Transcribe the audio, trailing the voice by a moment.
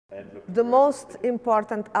The most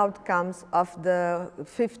important outcomes of the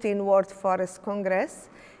 15 World Forest Congress,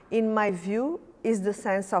 in my view, is the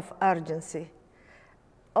sense of urgency.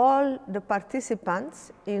 All the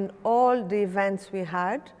participants in all the events we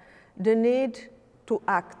had, the need to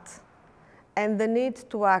act, and the need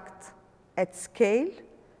to act at scale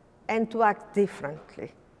and to act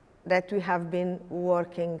differently that we have been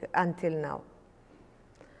working until now.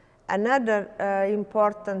 Another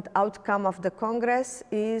important outcome of the Congress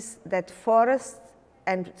is that forests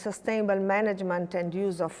and sustainable management and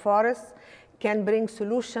use of forests can bring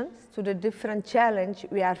solutions to the different challenges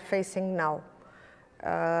we are facing now.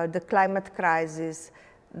 The climate crisis,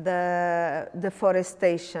 the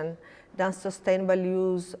deforestation, the unsustainable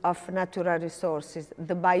use of natural resources,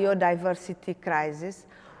 the biodiversity crisis.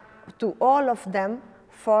 To all of them,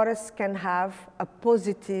 forests can have a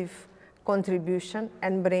positive contribution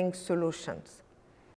and bring solutions.